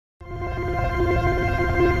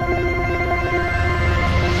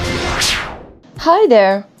Hi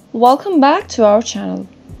there, welcome back to our channel.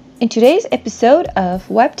 In today's episode of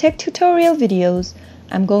Webtech Tutorial videos,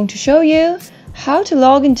 I'm going to show you how to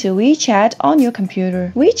log into WeChat on your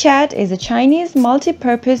computer. WeChat is a Chinese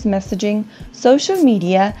multi-purpose messaging, social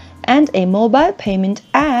media, and a mobile payment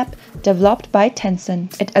app developed by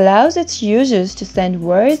Tencent. It allows its users to send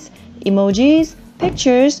words, emojis,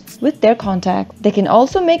 pictures with their contacts. They can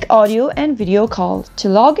also make audio and video calls. To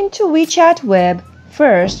log into WeChat Web,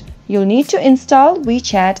 first, you'll need to install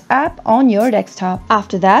WeChat app on your desktop.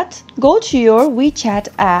 After that, go to your WeChat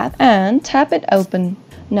app and tap it open.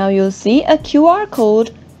 Now you'll see a QR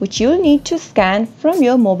code which you'll need to scan from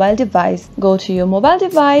your mobile device. Go to your mobile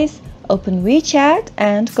device, open WeChat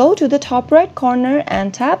and go to the top right corner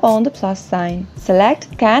and tap on the plus sign. Select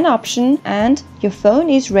Scan option and your phone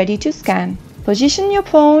is ready to scan. Position your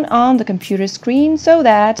phone on the computer screen so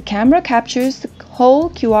that the camera captures the whole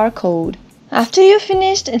QR code. After you've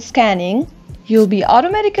finished scanning, you'll be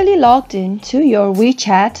automatically logged in to your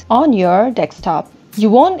WeChat on your desktop. You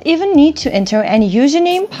won't even need to enter any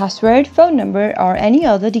username, password, phone number, or any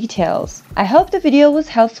other details. I hope the video was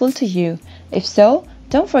helpful to you. If so,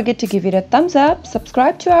 don't forget to give it a thumbs up,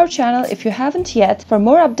 subscribe to our channel if you haven't yet. For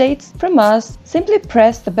more updates from us, simply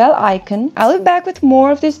press the bell icon. I'll be back with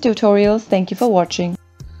more of these tutorials. Thank you for watching.